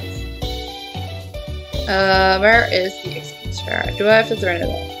said that. Where is the XP share? Do I have to turn it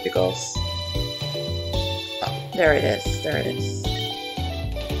on? Because... Oh, there it is. There it is.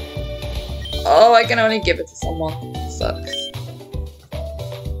 Oh, I can only give it to someone. Sucks.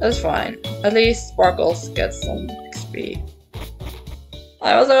 That's fine. At least Sparkles gets some XP.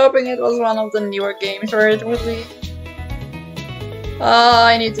 I was hoping it was one of the newer games where it would be. Oh,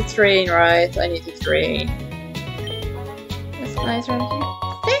 I need to train, right? I need to train. That's nice right here.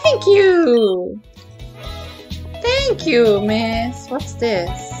 Thank you! Thank you, miss. What's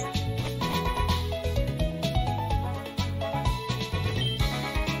this?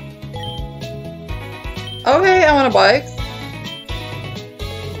 Okay, I want a bike.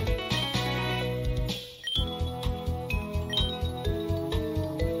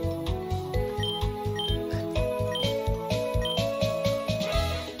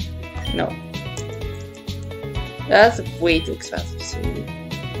 No. That's way too expensive, sooo.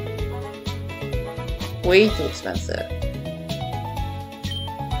 Way too expensive.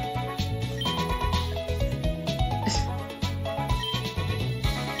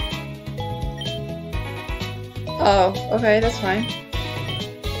 Oh, okay, that's fine.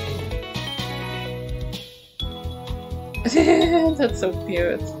 That's so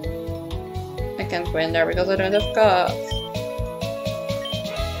cute. I can't go in there because I don't have cards.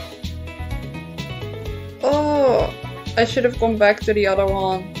 Oh, I should have gone back to the other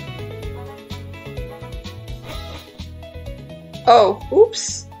one. Oh,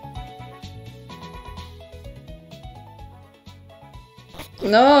 oops.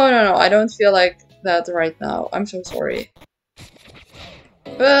 No, I don't feel like that right now. I'm so sorry.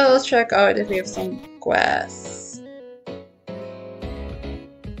 Well, let's check out if we have some quests.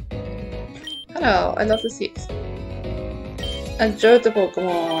 Hello, I love to see it. A Johto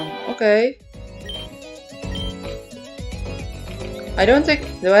Pokemon. Okay. I don't think...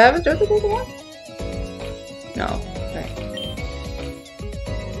 Do I have a Johto Pokemon? No. Okay.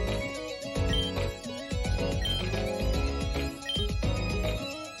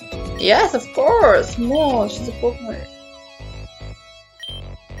 Yes, of course! More! She's a Pokemon.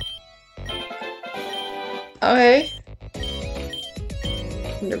 Okay.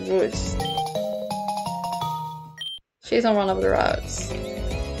 In the woods. She's on one of the routes.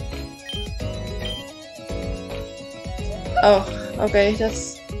 Oh, okay,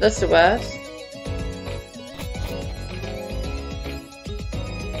 that's too bad.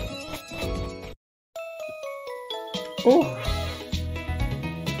 Ooh.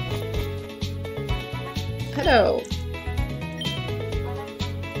 Hello.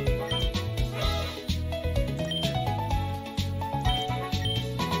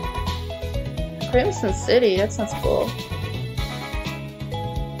 Crimson City, that sounds cool.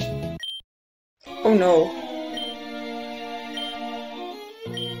 Oh no.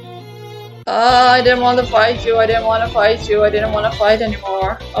 I didn't want to fight you, I didn't want to fight you, I didn't want to fight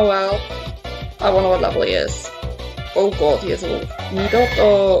anymore. Oh well. I wonder what level he is. Oh god, he is a wolf.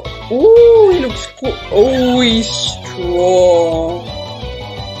 Midoto. Ooh, he looks cool. Oh, he's strong.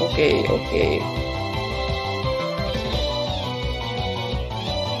 Okay, okay.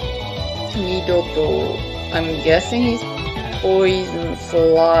 Midoto. I'm guessing he's poison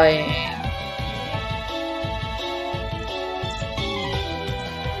flying.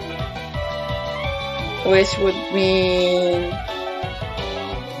 Which would mean...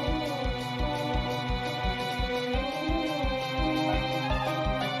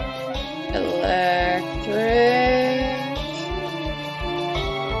 electric...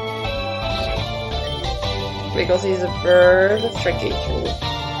 Because he's a bird, that's tricky too.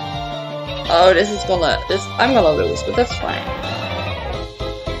 Oh, I'm gonna lose, but that's fine.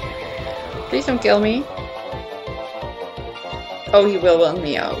 Please don't kill me. Oh, he will run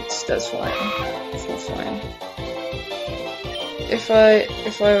me out. That's fine. That's not fine. If I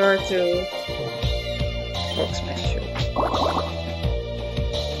were to rock smash you,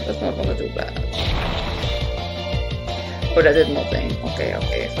 that's not gonna do bad. Oh, that did nothing. Okay.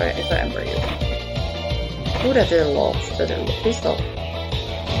 If I ember you. Oh, that did a lot. Please stop.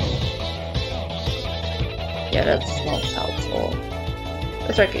 Yeah, that's not helpful.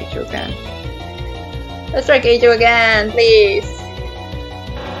 Let's try Keiju again. Let's try Keiju again, please.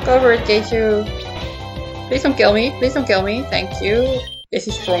 Go for it, Keiju. Please don't kill me. Please don't kill me. Thank you. Is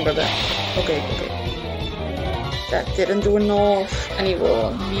he stronger than? Okay. That didn't do enough. And he will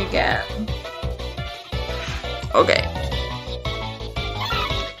on me again. Okay.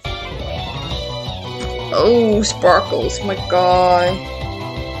 Oh, Sparkles, my god.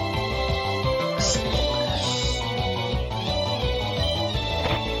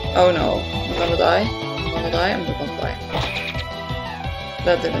 Oh no, I'm gonna die. I'm gonna die.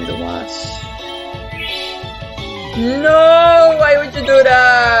 That didn't do much. No! Why would you do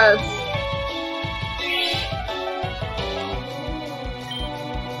that?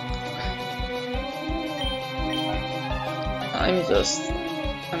 I'm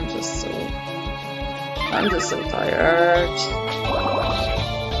just so tired.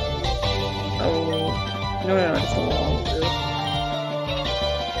 Oh no, that's not what I want to do.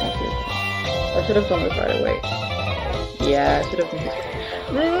 I should have done this right away. Yeah, I should have done this.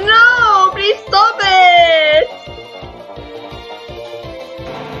 No! Please stop it!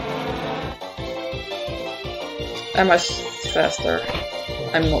 I'm much faster.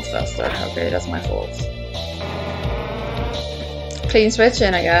 I'm not faster. Okay, that's my fault. Clean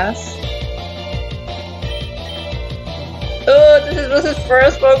switching, I guess. Oh, this was his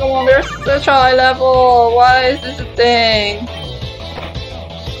first Pokemon. They're such high level. Why is this a thing?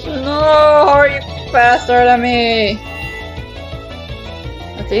 No, how are you faster than me?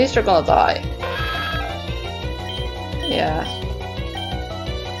 At least you're gonna die. Yeah.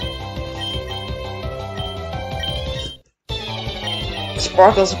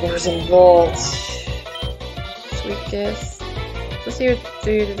 Sparkles was involved. Sweet kiss. Does he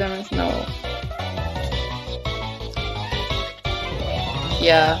do the damage? No.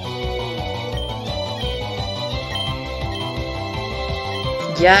 Yeah.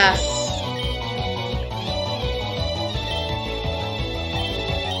 Yes!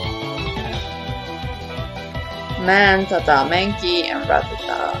 Mantata, Mankey, and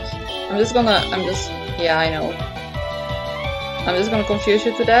Rattata. Yeah, I know. I'm just gonna confuse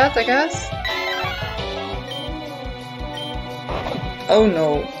you to death, I guess? Oh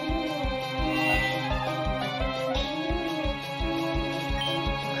no.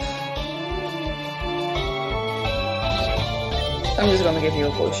 I'm just gonna give you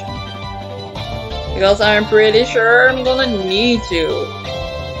a potion. Because I'm pretty sure I'm gonna need to.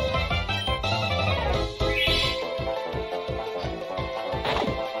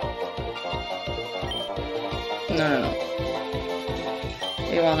 No.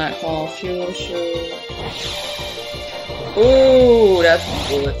 You wanna confuse you. Ooh, that's not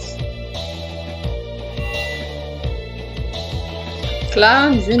good.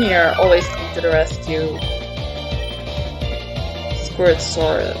 Clown Jr. always came to the rescue.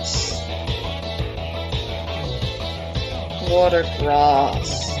 Squirtsaurus. Watergrass.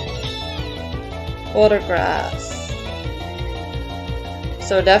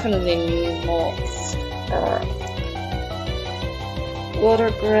 So definitely moths or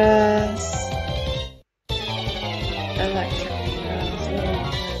watergrass. Electric grass.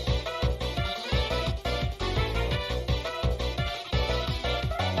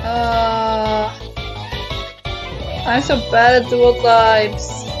 I'm so bad at dual types.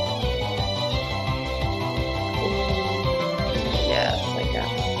 Yes, I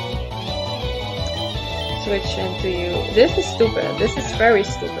guess. Switch into you. This is stupid. This is very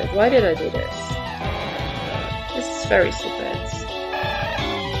stupid. Why did I do this? This is very stupid.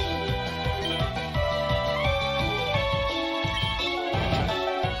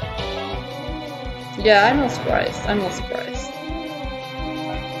 Yeah, I'm not surprised.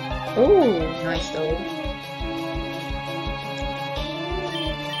 Oh, nice though.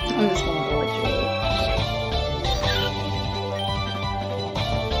 I'm just gonna go with you.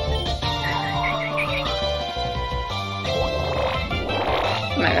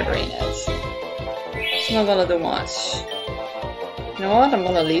 I'm gonna drain it. It's not gonna do much. You know what? I'm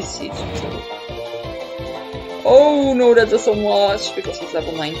gonna leave Siege too. Oh no, that does so much because he's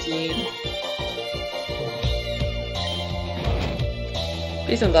level 19.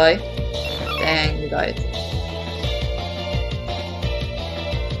 Please don't die. Dang, you died.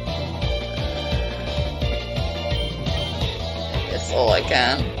 That's all I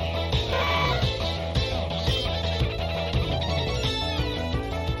can.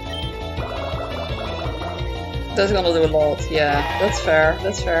 That's gonna do a lot, yeah. That's fair,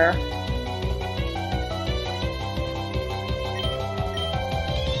 that's fair.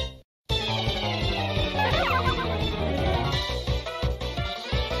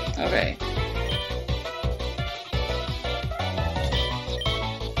 Okay.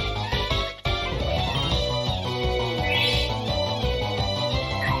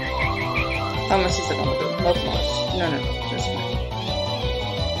 How much is it gonna do? Not much. No, that's fine.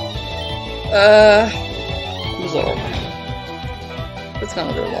 Absorb. That's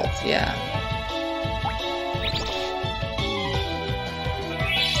gonna do a lot, yeah.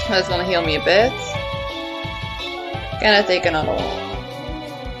 That's gonna heal me a bit. Can I take another one?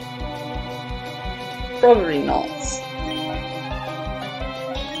 Probably not.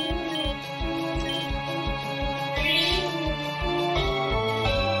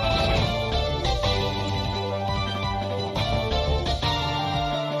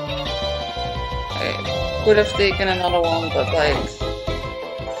 Could have taken another one, but like...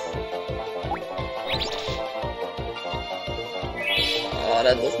 Oh,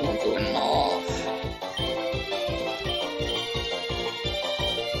 that does not do enough.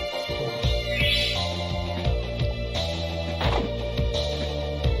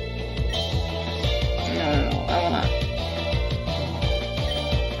 No, I wanna...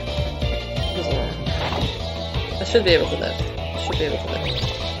 I should be able to live.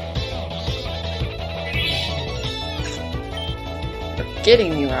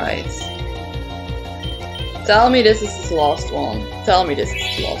 Getting me right. Tell me this is his last one. Tell me this is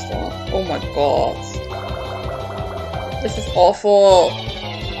his last one. Oh my god. This is awful.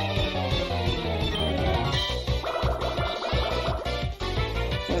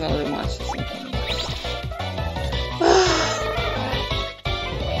 I'm gonna do much.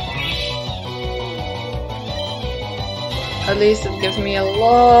 At least it gives me a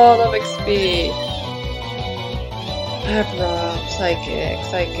lot of XP. Abra, psychic,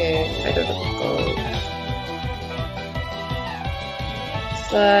 I don't know what to go.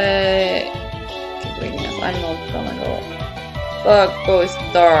 Keep weakness, I'm not gonna go. Bug goes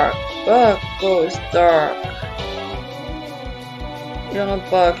dark. You're not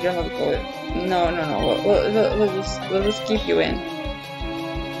bug, you're not good. No. We'll just keep you in.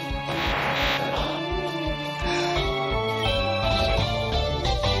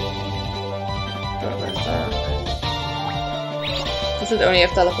 Does it only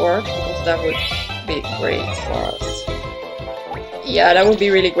have teleport? Because that would be great for us. Yeah, that would be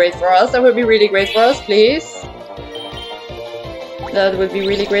really great for us. Please. That would be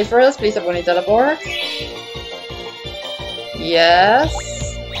really great for us. Please have only teleport. Yes.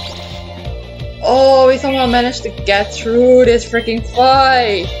 Oh, we somehow managed to get through this freaking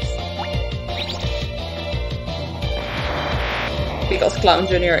fight. Because Clown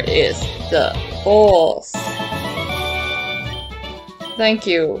Jr. is the boss. Thank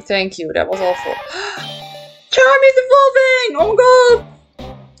you, that was awful. Charm is evolving! Oh my god!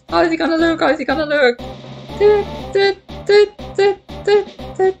 How is he gonna look? Oh, he's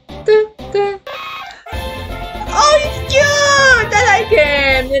cute! I like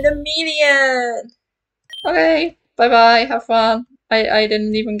him! In a million! Okay, bye bye, have fun. I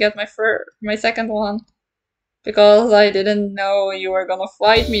didn't even get my second one. Because I didn't know you were gonna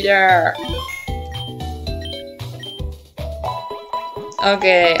fight me there.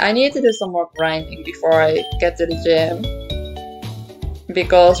 Okay, I need to do some more grinding before I get to the gym.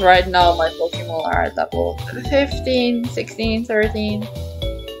 Because right now my Pokemon are at level 15, 16, 13.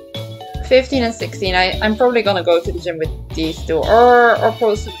 15 and 16. I'm probably gonna go to the gym with these two. Or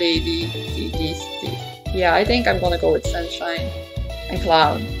possibly these two. Yeah, I think I'm gonna go with Sunshine and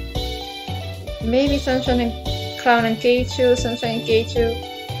Clown. Maybe Sunshine and Clown and Keichu, Sunshine and Keichu.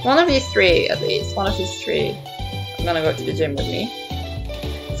 One of these three, at least. One of these three. I'm gonna go to the gym with me.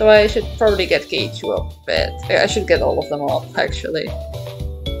 So I should probably get Keichu up a bit. I should get all of them up, actually.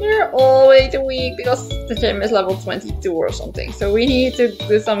 They're all way too weak because the gym is level 22 or something. So we need to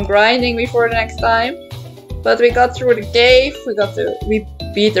do some grinding before the next time. But we got through the cave. We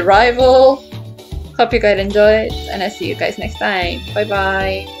beat the rival. Hope you guys enjoyed, and I see you guys next time. Bye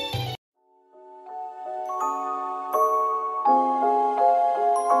bye.